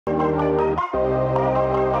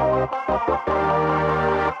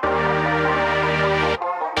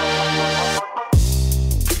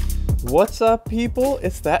What's up, people?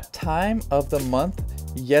 It's that time of the month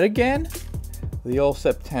yet again. The old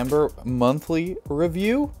September monthly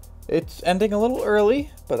review. It's ending a little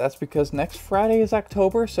early, but that's because next Friday is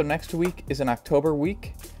October, so next week is an October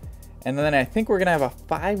week. And then I think we're gonna have a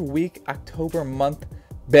 5-week October month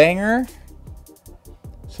banger.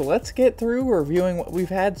 So let's get through reviewing what we've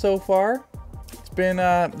had so far.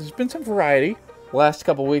 There's been some variety. The last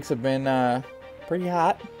couple weeks have been pretty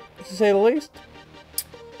hot, to say the least.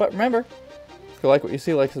 But remember, if you like what you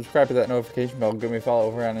see, subscribe to that notification bell, give me a follow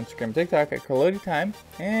over on Instagram and TikTok at CarlodyTime,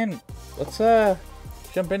 and let's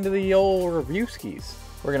jump into the old review skis.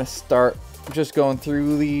 We're gonna start just going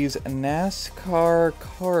through these NASCAR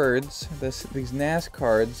cards, these NAS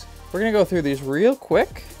cards. We're gonna go through these real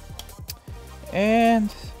quick,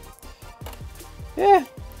 and yeah,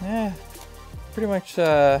 pretty much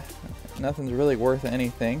nothing's really worth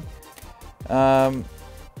anything.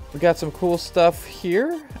 We got some cool stuff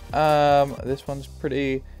here. This one's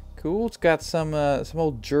pretty cool. It's got some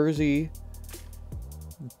old Jersey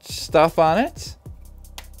stuff on it.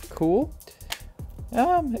 Cool.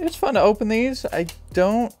 It's fun to open these. I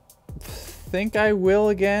don't think I will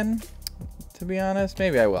again, to be honest.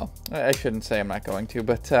 Maybe I will. I shouldn't say I'm not going to,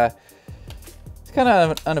 but it's kind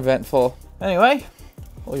of uneventful. Anyway,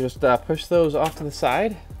 we'll just push those off to the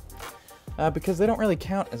side. Because they don't really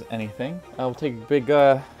count as anything. I'll take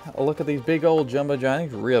a look at these big old Jumbo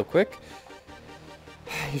Johnnies real quick.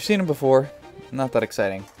 You've seen them before. Not that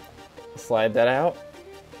exciting. Slide that out.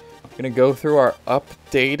 I'm going to go through our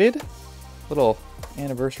updated little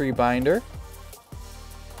anniversary binder.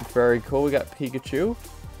 Very cool. We got Pikachu.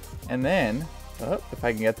 And then, if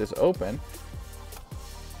I can get this open,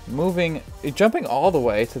 jumping all the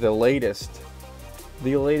way to the latest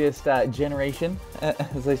generation,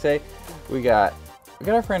 as they say. We got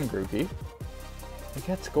our friend Grookey. We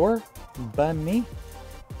got Score Bunny.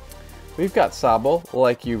 We've got Sabo,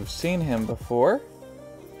 like you've seen him before.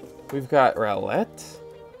 We've got Rowlett.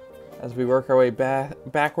 As we work our way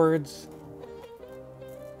backwards.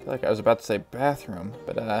 I feel like I was about to say bathroom,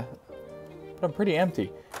 but I'm pretty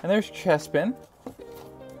empty. And there's Chespin,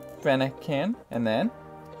 Fennekin, and then,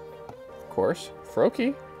 of course,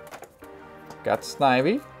 Froakie. Got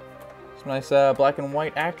Snivy. Some nice black and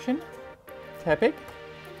white action. Tepig.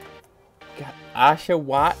 Got Asha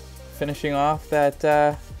Watt finishing off that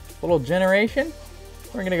little generation.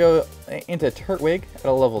 We're going to go into Turtwig at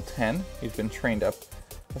a level 10. He's been trained up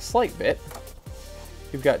a slight bit.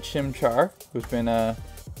 You've got Chimchar, who's been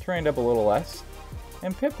trained up a little less.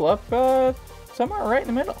 And Piplup, somewhere right in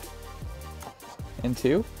the middle.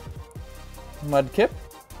 Into Mudkip.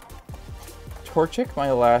 Torchic,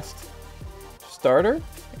 my last starter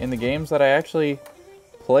in the games that I actually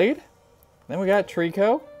played. Then we got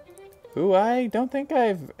Trico, who I don't think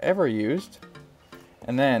I've ever used.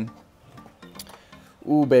 And then,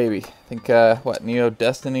 ooh baby, I think what, Neo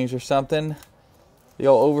Destinies or something. The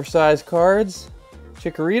old oversized cards.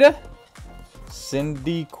 Chikorita,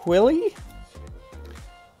 Cyndaquil,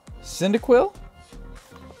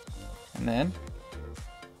 and then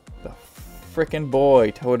the frickin'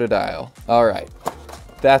 boy Totodile. All right,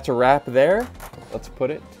 that's a wrap there. Let's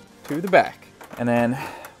put it to the back. And then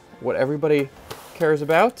what everybody cares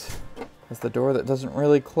about is the door that doesn't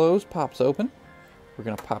really close pops open. We're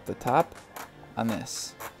gonna pop the top on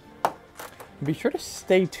this. And be sure to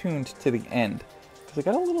stay tuned to the end, because I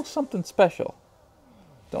got a little something special.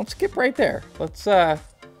 Don't skip right there. Let's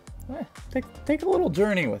take a little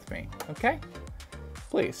journey with me, okay?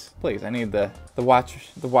 Please, I need the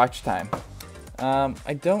watch time.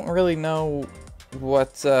 I don't really know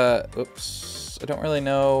what oops. I don't really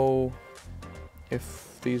know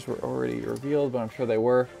if these were already revealed, but I'm sure they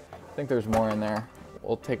were. I think there's more in there.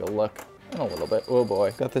 We'll take a look in a little bit. Oh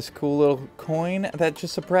boy. Got this cool little coin that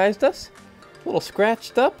just surprised us. A little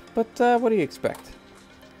scratched up, but what do you expect?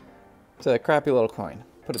 It's a crappy little coin.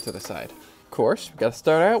 Put it to the side. Of course, we've got to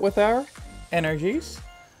start out with our energies.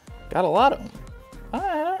 Got a lot of them.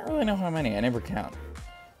 I don't really know how many. I never count.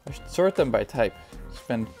 I should sort them by type.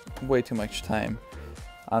 Spend way too much time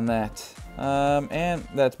on that. And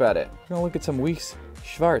that's about it. We're gonna look at some Weiss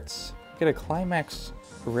Schwarz. Get a Climax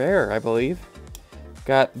Rare, I believe.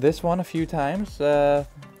 Got this one a few times.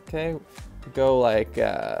 Okay, go like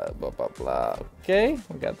blah blah blah. Okay,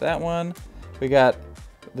 we got that one. We got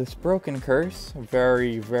this Broken Curse,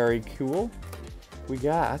 very, very cool. We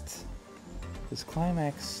got this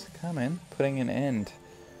Climax coming, putting an end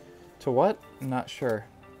to what? I'm not sure.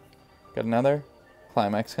 Got another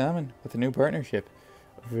Climax coming with a new partnership.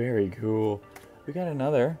 Very cool. We got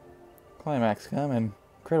another Climax coming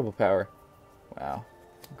Incredible power. Wow.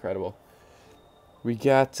 Incredible. We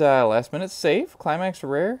got last minute save. Climax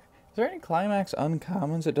rare. Is there any climax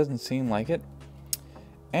uncommons? It doesn't seem like it.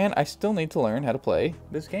 And I still need to learn how to play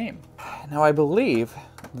this game. Now I believe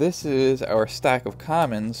this is our stack of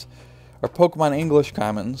commons, or Pokemon English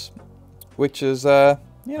commons, which is, you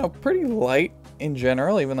know, pretty light in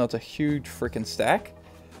general, even though it's a huge freaking stack.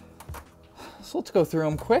 So let's go through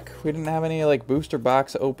them quick. We didn't have any, like, booster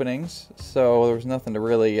box openings, so there was nothing to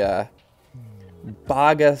really,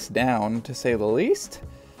 bog us down, to say the least.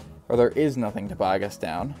 Or there is nothing to bog us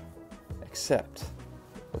down, except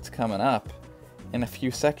what's coming up in a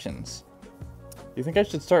few sections. You think I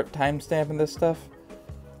should start timestamping this stuff?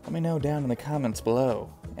 Let me know down in the comments below.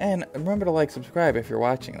 And remember to like, subscribe if you're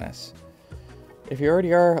watching this. If you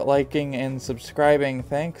already are liking and subscribing,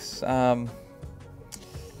 thanks. That's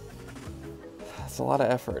a lot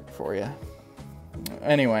of effort for you.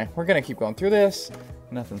 Anyway, we're gonna keep going through this.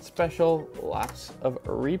 Nothing special, lots of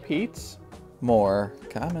repeats, more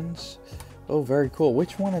commons. Oh, very cool.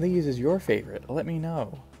 Which one of these is your favorite? Let me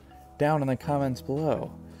know down in the comments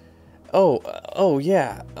below. Oh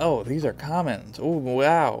yeah. Oh, these are commons. Oh,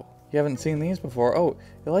 wow. You haven't seen these before. Oh,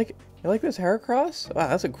 you like this Heracross? Wow,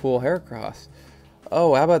 that's a cool Heracross.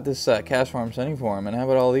 Oh, how about this Cashform, Sunnyform, and how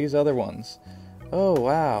about all these other ones? Oh,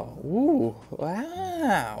 wow. Ooh,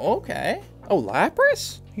 wow. Okay. Oh,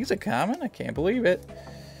 Lapras? He's a common? I can't believe it.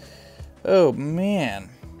 Oh, man.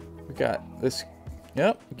 We got this,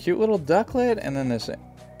 yep, cute little Ducklet, and then this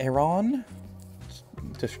Aeron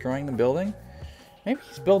destroying the building. Maybe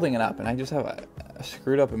he's building it up, and I just have a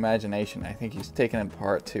screwed up imagination. I think he's taking it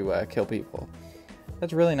apart to kill people.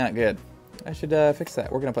 That's really not good. I should fix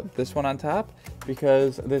that. We're going to put this one on top,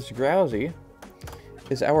 because this Drowsy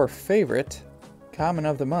is our favorite common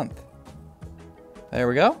of the month. There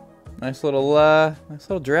we go. Nice little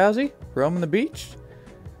Drowsy roaming the beach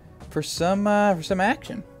for some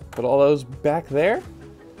action. Put all those back there.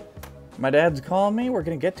 My dad's calling me. We're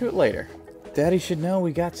gonna get to it later. Daddy should know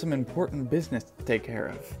we got some important business to take care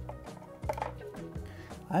of.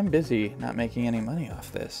 I'm busy not making any money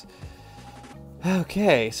off this.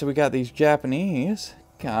 Okay, so we got these Japanese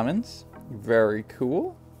commons. Very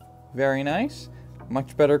cool. Very nice.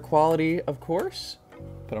 Much better quality, of course.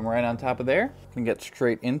 Put them right on top of there. Can get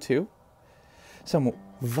straight into some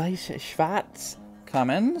Weiss-Schwarz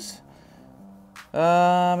commons.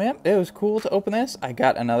 Yeah, it was cool to open this. I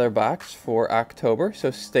got another box for October,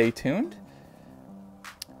 so stay tuned.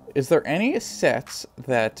 Is there any sets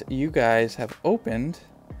that you guys have opened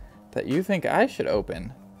that you think I should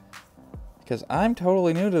open? Because I'm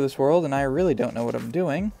totally new to this world and I really don't know what I'm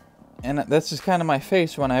doing. And that's just kind of my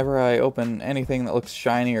face whenever I open anything that looks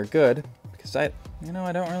shiny or good. Because I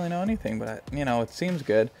don't really know anything, but it seems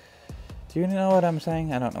good. Do you know what I'm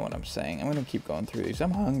saying? I don't know what I'm saying. I'm going to keep going through these.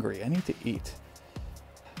 I'm hungry. I need to eat.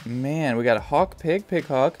 Man, we got a Hawk Pig, Pig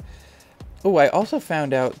Hawk. Oh, I also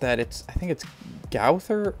found out that I think it's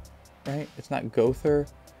Gowther, right? It's not Gother,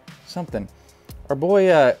 something. Our boy,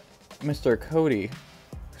 Mr. Cody,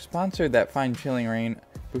 who sponsored that Fine Chilling Rain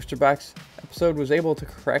booster box episode, was able to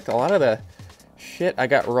correct a lot of the shit I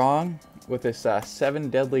got wrong with this 7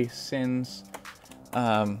 Deadly Sins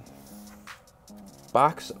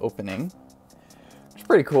box opening. It's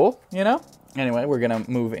pretty cool, you know? Anyway, we're gonna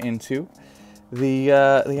move into the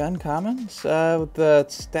uncommons with the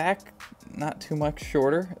stack not too much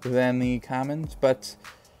shorter than the commons, but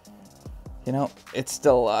it's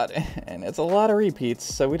still a lot, and it's a lot of repeats,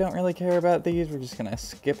 so we don't really care about these. We're just gonna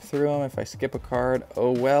skip through them. If I skip a card,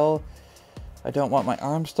 oh well. I don't want my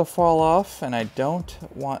arms to fall off, and I don't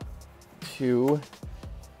want to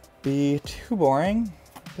be too boring,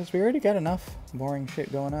 because we already got enough boring shit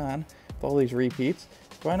going on with all these repeats.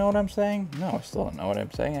 Do I know what I'm saying? No, I still don't know what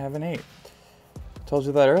I'm saying. I haven't ate. I told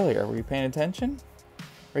you that earlier. Were you paying attention?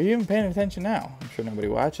 Are you even paying attention now? I'm sure nobody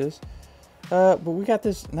watches. But we got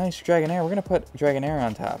this nice Dragonair. We're going to put Dragonair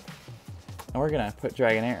on top. And we're going to put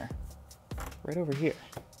Dragonair right over here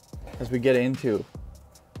as we get into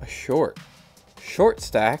a short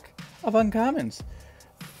stack of uncommons.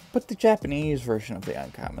 But the Japanese version of the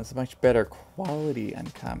uncommons, the much better quality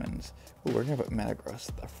uncommons. Ooh, we're going to put Metagross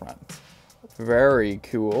at the front. Very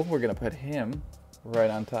cool. We're going to put him right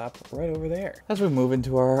on top, right over there. As we move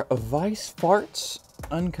into our Vice Farts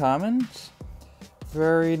uncommons.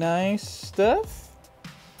 Very nice stuff. I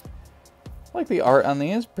like the art on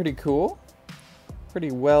these, pretty cool.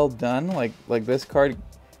 Pretty well done. Like this card,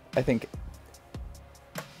 I think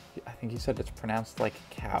he said it's pronounced like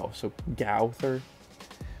cow, so Gowther.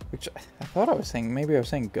 Which I thought I was saying, maybe I was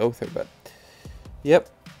saying Gother, but yep,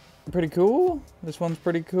 pretty cool. This one's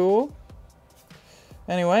pretty cool.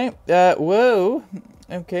 Anyway, whoa,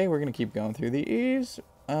 Okay, we're gonna keep going through these.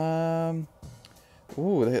 Ooh,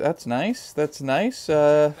 that's nice. That's nice.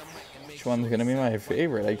 Which one's gonna be my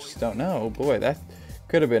favorite? I just don't know. Boy, that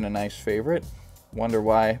could have been a nice favorite. Wonder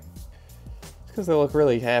why. It's because they look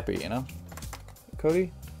really happy, you know?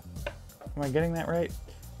 Cody? Am I getting that right?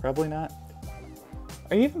 Probably not.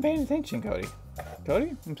 Are you even paying attention, Cody?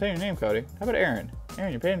 Cody? I'm saying your name, Cody. How about Aaron?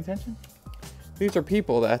 Aaron, you paying attention? These are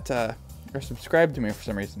people that are subscribed to me for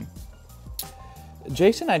some reason.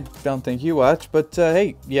 Jason, I don't think you watch, but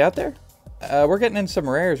hey, you out there? We're getting in some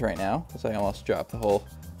rares right now, because I almost dropped the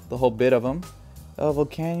whole bit of them.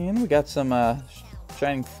 Volcanion, we got some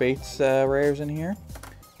Shining Fates rares in here.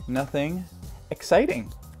 Nothing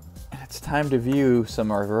exciting. It's time to view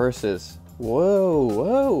some reverses. Whoa,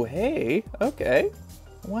 whoa, hey, okay.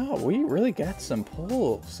 Wow, we really got some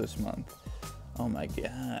pulls this month. Oh my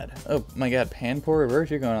god. Oh my god, Panpour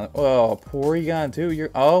reverse, you're going on. Oh, Porygon too,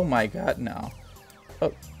 you're, oh my god, no.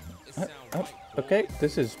 Oh, okay,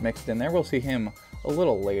 this is mixed in there. We'll see him a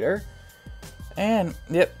little later. And,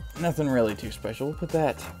 yep, nothing really too special. We'll put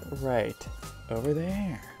that right over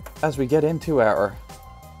there. As we get into our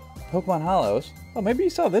Pokemon Hollows. Oh, maybe you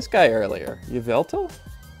saw this guy earlier. Yveltal?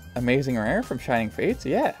 Amazing rare from Shining Fates?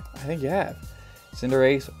 Yeah, I think you have.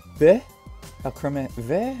 Cinderace V, Alcremie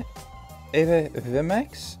V, Eva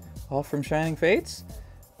Vimex, all from Shining Fates.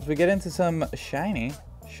 As we get into some shiny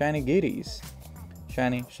goodies.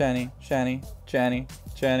 Shiny, shiny, shiny, shiny,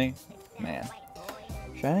 shiny. Man.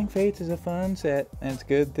 Shining Fates is a fun set, and it's a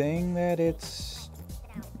good thing that it's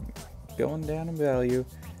going down in value.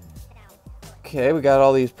 Okay, we got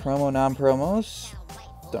all these promo, non-promos.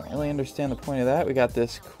 Don't really understand the point of that. We got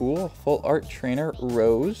this cool full art trainer,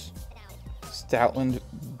 Rose. Stoutland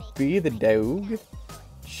B, the Dog.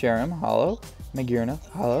 Sharam, Hollow. Magearna,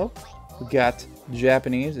 Hollow. We got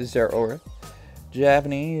Japanese Zeraora.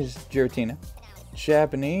 Japanese Giratina.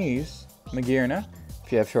 Japanese Magearna.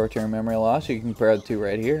 If you have short-term memory loss, you can compare the two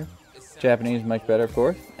right here. Japanese much better, of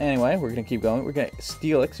course. Anyway, we're going to keep going. We're going to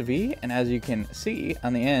Steelix V, and as you can see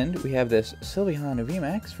on the end, we have this Sylveon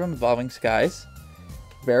VMAX from Evolving Skies.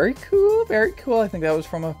 Very cool, very cool. I think that was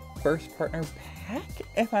from a first partner pack,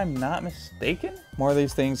 if I'm not mistaken. More of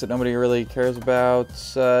these things that nobody really cares about.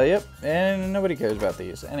 Yep, and nobody cares about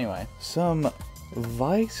these. Anyway, some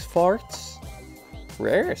Vice Farts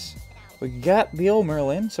rares. We got the old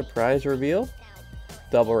Merlin surprise reveal.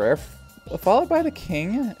 Double rare, followed by the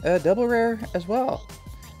King, double rare as well.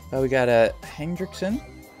 We got a Hendrickson.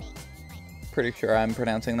 Pretty sure I'm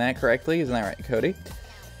pronouncing that correctly. Isn't that right, Cody?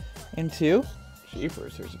 Into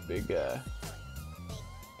Jeepers, there's a big, I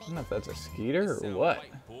don't know if that's a Skeeter or what.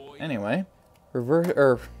 Anyway,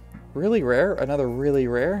 really rare, another really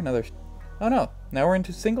rare, another, oh no, now we're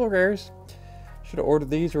into single rares. Should have ordered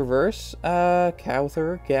these reverse.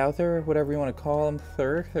 Gauther, whatever you want to call them,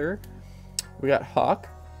 Thur. We got Hawk,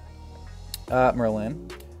 Merlin,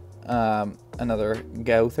 another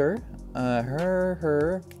Gauther,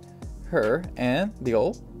 her, and the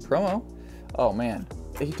old promo. Oh man,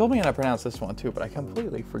 he told me how to pronounce this one too, but I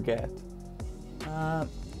completely forget. It's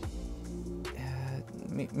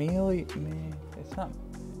not,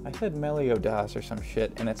 I said Meliodas or some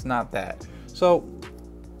shit, and it's not that. So,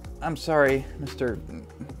 I'm sorry, Mr.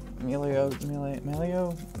 Emilio?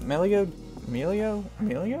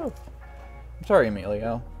 I'm sorry,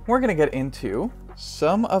 Emilio. We're gonna get into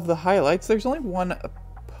some of the highlights. There's only one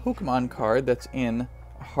Pokemon card that's in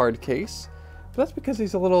a hard case, but that's because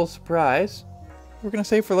he's a little surprise. We're gonna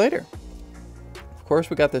save for later. Of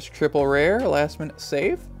course, we got this triple rare, last minute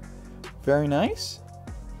save. Very nice.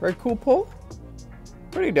 Very cool pull.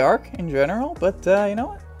 Pretty dark in general, but you know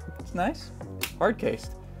what? It's nice. Hard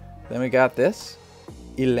cased. Then we got this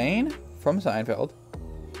Elaine from Seinfeld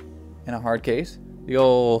in a hard case. The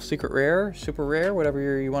old secret rare, super rare,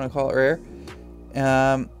 whatever you want to call it, rare.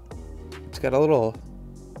 It's got a little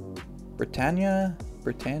Britannia,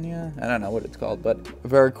 I don't know what it's called, but a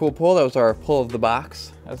very cool pull. That was our pull of the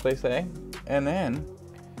box, as they say. And then,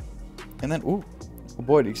 ooh, oh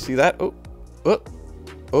boy, do you see that?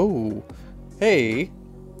 Oh, hey,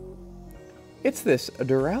 it's this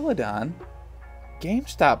Duraludon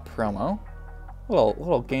GameStop promo.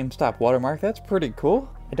 Little GameStop watermark. That's pretty cool.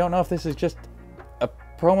 I don't know if this is just a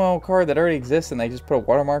promo card that already exists and they just put a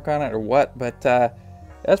watermark on it or what, but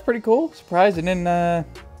that's pretty cool. Surprised I didn't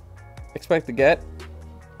expect to get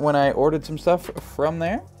when I ordered some stuff from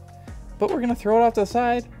there. But we're gonna throw it off to the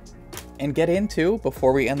side and get into,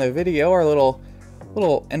 before we end the video, our little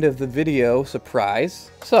end of the video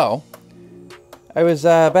surprise. So, I was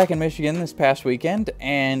back in Michigan this past weekend,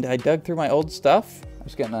 and I dug through my old stuff. I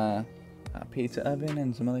was getting a pizza oven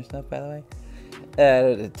and some other stuff, by the way.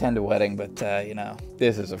 attend a wedding, but you know,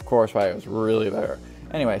 this is of course why I was really there.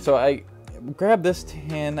 Anyway, so I grabbed this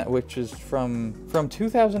tin, which is from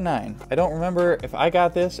 2009. I don't remember if I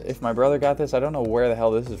got this, if my brother got this. I don't know where the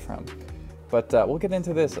hell this is from, but we'll get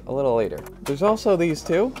into this a little later. There's also these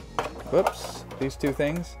two. Whoops, these two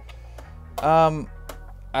things.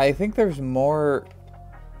 I think there's more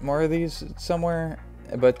of these somewhere,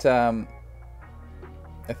 but I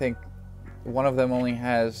think one of them only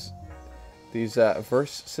has these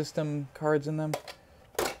verse system cards in them,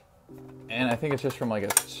 and I think it's just from like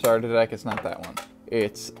a starter deck. It's not that one,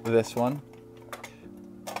 it's this one,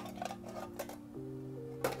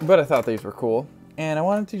 but I thought these were cool and I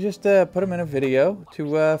wanted to just put them in a video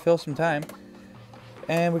to fill some time.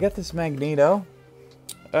 And we got this Magneto.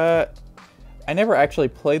 I never actually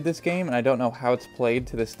played this game and I don't know how it's played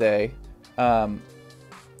to this day.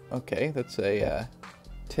 Okay, that's a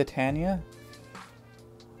Titania.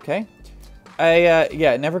 Okay.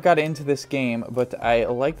 Yeah, never got into this game, but I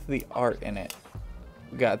liked the art in it.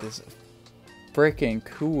 We got this freaking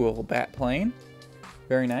cool bat plane.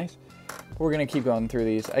 Very nice. We're going to keep going through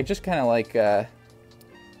these. I just kind of like, when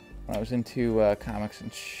I was into comics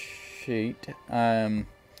and shit,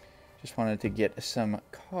 just wanted to get some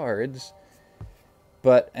cards,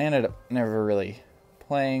 but I ended up never really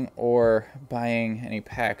playing or buying any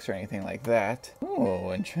packs or anything like that. Oh,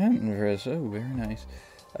 enchantment verse. Oh, very nice.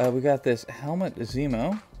 We got this Helmet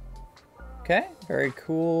Zemo. Okay, very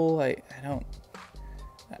cool. I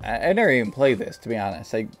never even played this, to be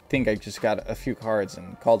honest. I think I just got a few cards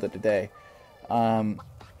and called it a day. I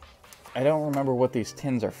don't remember what these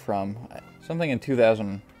tins are from. Something in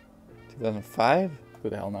 2005? Who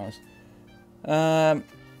the hell knows?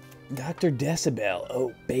 Dr. Decibel.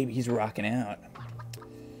 Oh, baby, he's rocking out.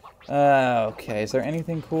 Okay, is there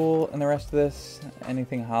anything cool in the rest of this?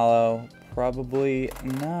 Anything hollow? Probably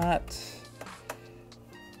not.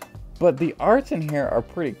 But the arts in here are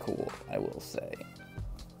pretty cool, I will say.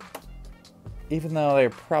 Even though they're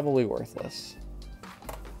probably worthless.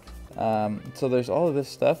 So there's all of this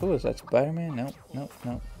stuff. Oh, is that Spider-Man? Nope, nope,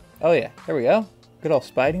 nope. Oh yeah, there we go. Good old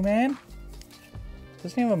Spidey-Man.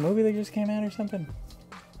 Doesn't he have a movie that just came out or something?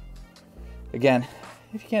 Again,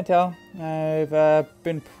 if you can't tell, I've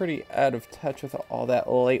been pretty out of touch with all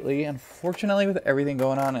that lately, unfortunately, with everything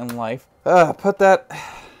going on in life. We'll put that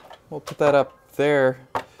up there.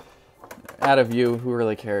 Out of view, who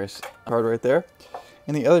really cares? Card right there.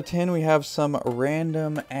 In the other tin, we have some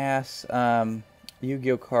random ass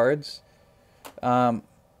Yu-Gi-Oh cards.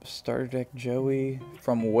 Starter Deck Joey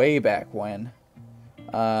from way back when.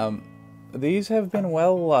 These have been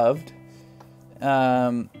well loved,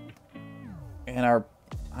 and are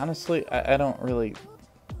honestly, I don't really.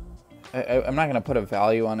 I'm not gonna put a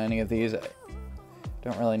value on any of these. I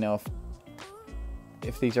don't really know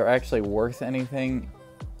if these are actually worth anything.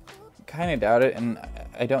 Kind of doubt it, and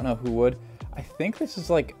I don't know who would. I think this is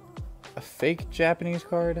like a fake Japanese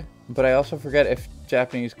card, but I also forget if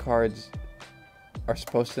Japanese cards are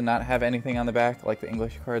supposed to not have anything on the back, like the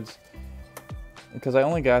English cards. Because I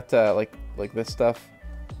only got like this stuff.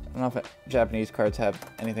 I don't know if Japanese cards have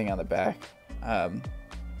anything on the back. But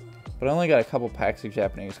I only got a couple packs of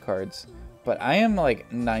Japanese cards. But I am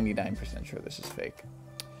like 99% sure this is fake.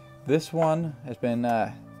 This one has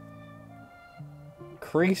been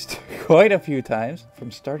creased quite a few times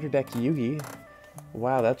from Starter Deck Yugi.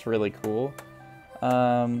 Wow, that's really cool.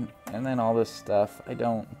 And then all this stuff. I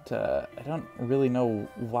don't really know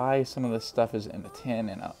why some of this stuff is in the tin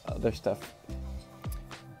and other stuff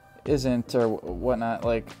isn't or whatnot.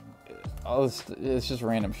 Like, all this, it's just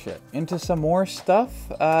random shit. Into some more stuff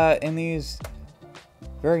in these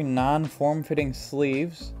very non-form-fitting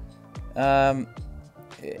sleeves.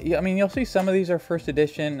 Yeah, I mean, you'll see some of these are first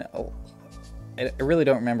edition. I really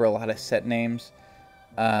don't remember a lot of set names.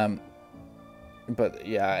 But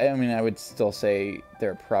yeah, I mean, I would still say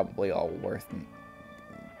they're probably all worth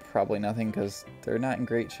probably nothing because they're not in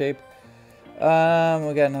great shape. We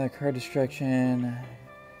got another card destruction.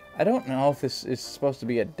 I don't know if this is supposed to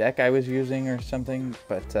be a deck I was using or something,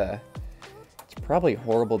 but it's probably a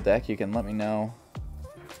horrible deck. You can let me know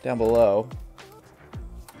down below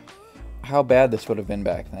how bad this would have been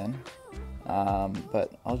back then.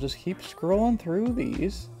 But I'll just keep scrolling through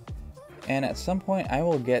these, and at some point I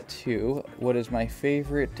will get to what is my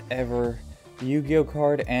favorite ever Yu-Gi-Oh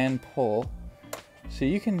card and pull. So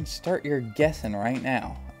you can start your guessing right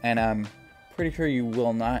now, and I'm pretty sure you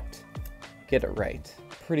will not get it right.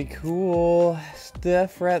 Pretty cool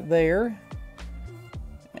stuff right there.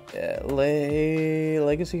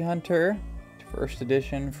 Legacy Hunter, first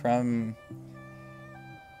edition from,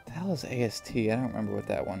 the hell is AST? I don't remember what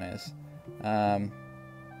that one is.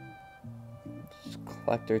 just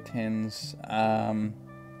collector tins.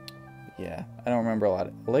 Yeah, I don't remember a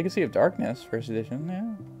lot. Legacy of Darkness, first edition.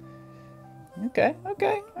 Yeah. Okay.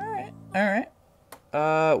 All right.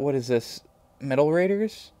 What is this? Metal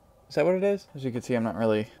Raiders? Is that what it is? As you can see, I'm not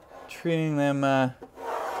really treating them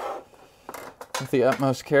with the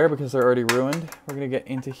utmost care because they're already ruined. We're gonna get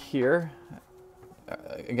into here.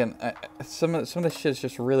 Again, some of the shit's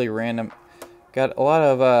just really random. Got a lot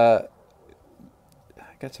of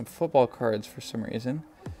got some football cards for some reason.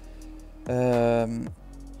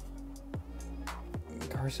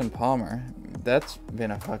 Carson Palmer. That's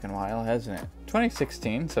been a fucking while, hasn't it?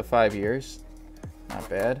 2016, so 5 years. Not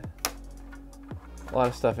bad. A lot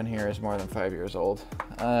of stuff in here is more than 5 years old.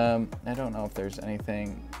 I don't know if there's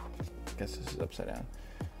anything. I guess this is upside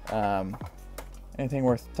down. Anything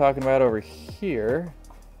worth talking about over here?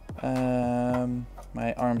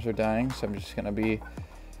 My arms are dying, so I'm just gonna be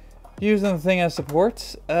using the thing as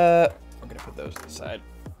support. We're gonna put those aside.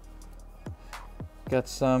 Got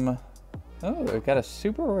some. Oh, we've got a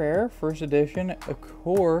super rare first edition, a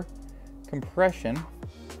core compression.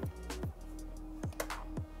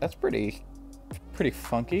 That's pretty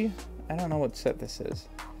funky. I don't know what set this is.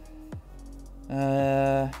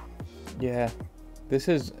 Yeah, this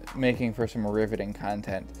is making for some riveting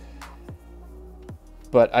content.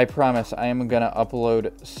 But I promise I am gonna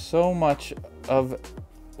upload so much of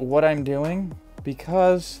what I'm doing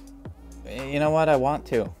because, you know what, I want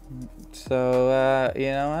to. So, you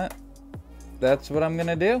know what? That's what I'm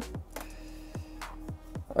gonna do.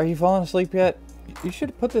 Are you falling asleep yet? You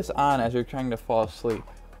should put this on as you're trying to fall asleep.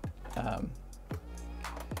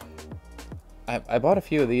 I bought a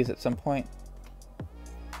few of these at some point,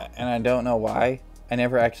 and I don't know why. I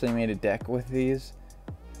never actually made a deck with these,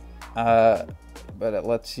 but it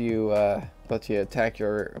lets you attack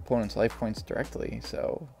your opponent's life points directly.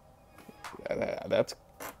 So that's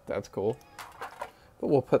cool. But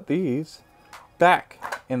we'll put these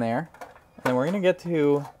back in there. And then we're going to get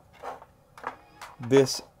to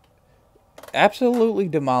this absolutely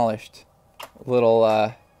demolished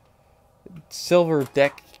little silver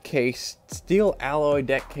deck case, steel alloy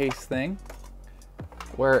deck case thing,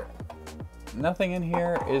 where nothing in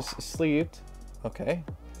here is sleeved. Okay,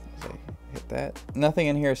 as I hit that. Nothing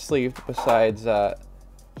in here is sleeved besides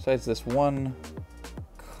this one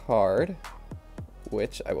card,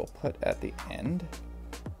 which I will put at the end.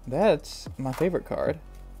 That's my favorite card.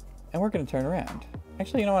 And we're going to turn around.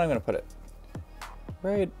 Actually, you know what? I'm going to put it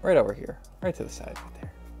right over here. Right to the side right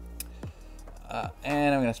there.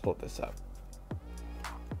 And I'm going to split this up.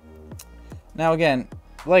 Now again,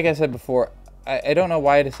 like I said before, I don't know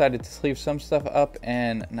why I decided to sleeve some stuff up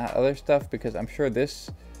and not other stuff, because I'm sure this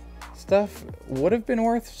stuff would have been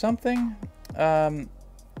worth something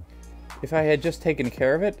if I had just taken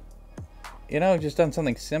care of it. You know, just done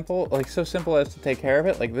something simple, like so simple as to take care of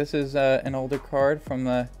it. Like this is an older card from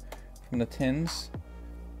the tins.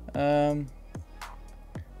 It's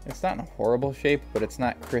not in a horrible shape, but it's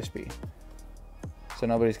not crispy, so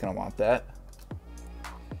nobody's gonna want that.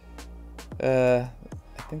 I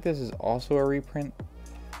think this is also a reprint.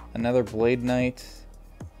 Another Blade Knight.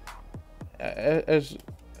 I was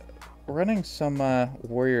running some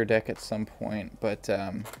warrior deck at some point, but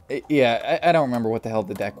yeah, I don't remember what the hell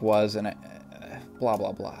the deck was, and blah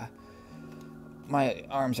blah blah. My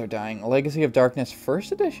arms are dying. Legacy of Darkness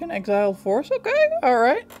First Edition, Exiled Force. Okay,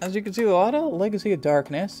 alright. As you can see, a lot of Legacy of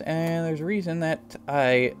Darkness, and there's a reason that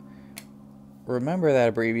I remember that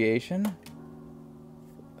abbreviation.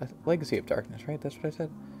 Legacy of Darkness, right? That's what I said.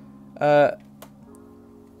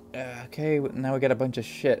 Okay, now we got a bunch of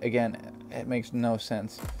shit. Again, it makes no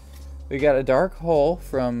sense. We got a Dark Hole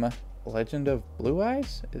from Legend of Blue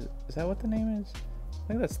Eyes? Is that what the name is? I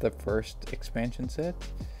think that's the first expansion set.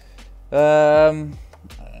 I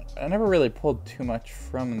never really pulled too much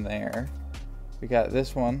from there. We got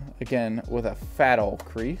this one, again, with a fat old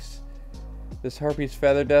crease. This Harpy's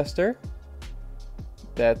Feather Duster.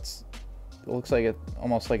 That's, looks like it,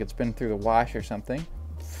 almost like it's been through the wash or something.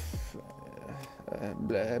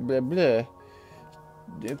 Blah, blah, blah.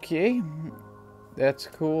 Okay. That's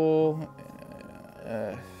cool.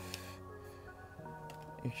 You're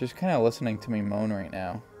just kind of listening to me moan right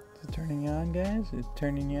now. Is it turning you on, guys? Is it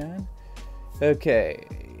turning you on? Okay,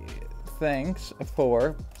 thanks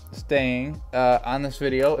for staying on this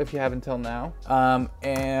video if you have until now.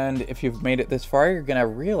 And if you've made it this far, you're gonna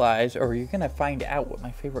realize, or you're gonna find out what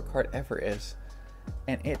my favorite card ever is.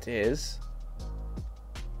 And it is,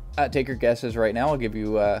 take your guesses right now. I'll give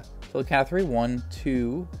you, till the count of 3. 1,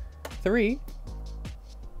 2, 3.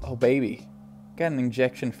 Oh baby, got an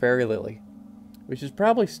Injection Fairy Lily, which is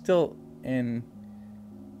probably still in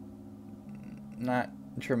not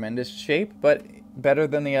tremendous shape, but better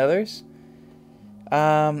than the others.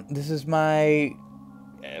 This is my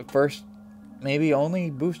first, maybe only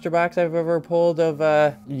booster box I've ever pulled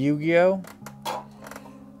of Yu-Gi-Oh!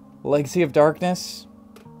 Legacy of Darkness.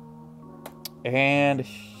 And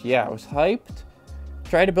yeah, I was hyped.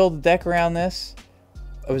 Tried to build a deck around this.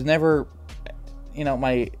 I was never, you know,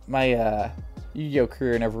 my Yu-Gi-Oh!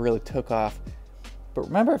 Career never really took off. But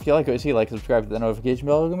remember, if you like what you see, like, subscribe to the notification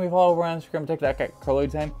bell. Give me a follow over on Instagram, TikTok at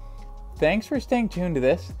CarloTime. Thanks for staying tuned to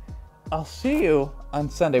this. I'll see you on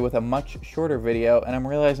Sunday with a much shorter video. And I'm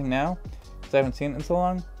realizing now, because I haven't seen it in so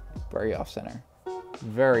long, very off-center.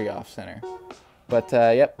 Very off-center. But,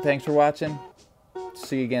 yep, thanks for watching.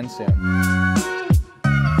 See you again soon.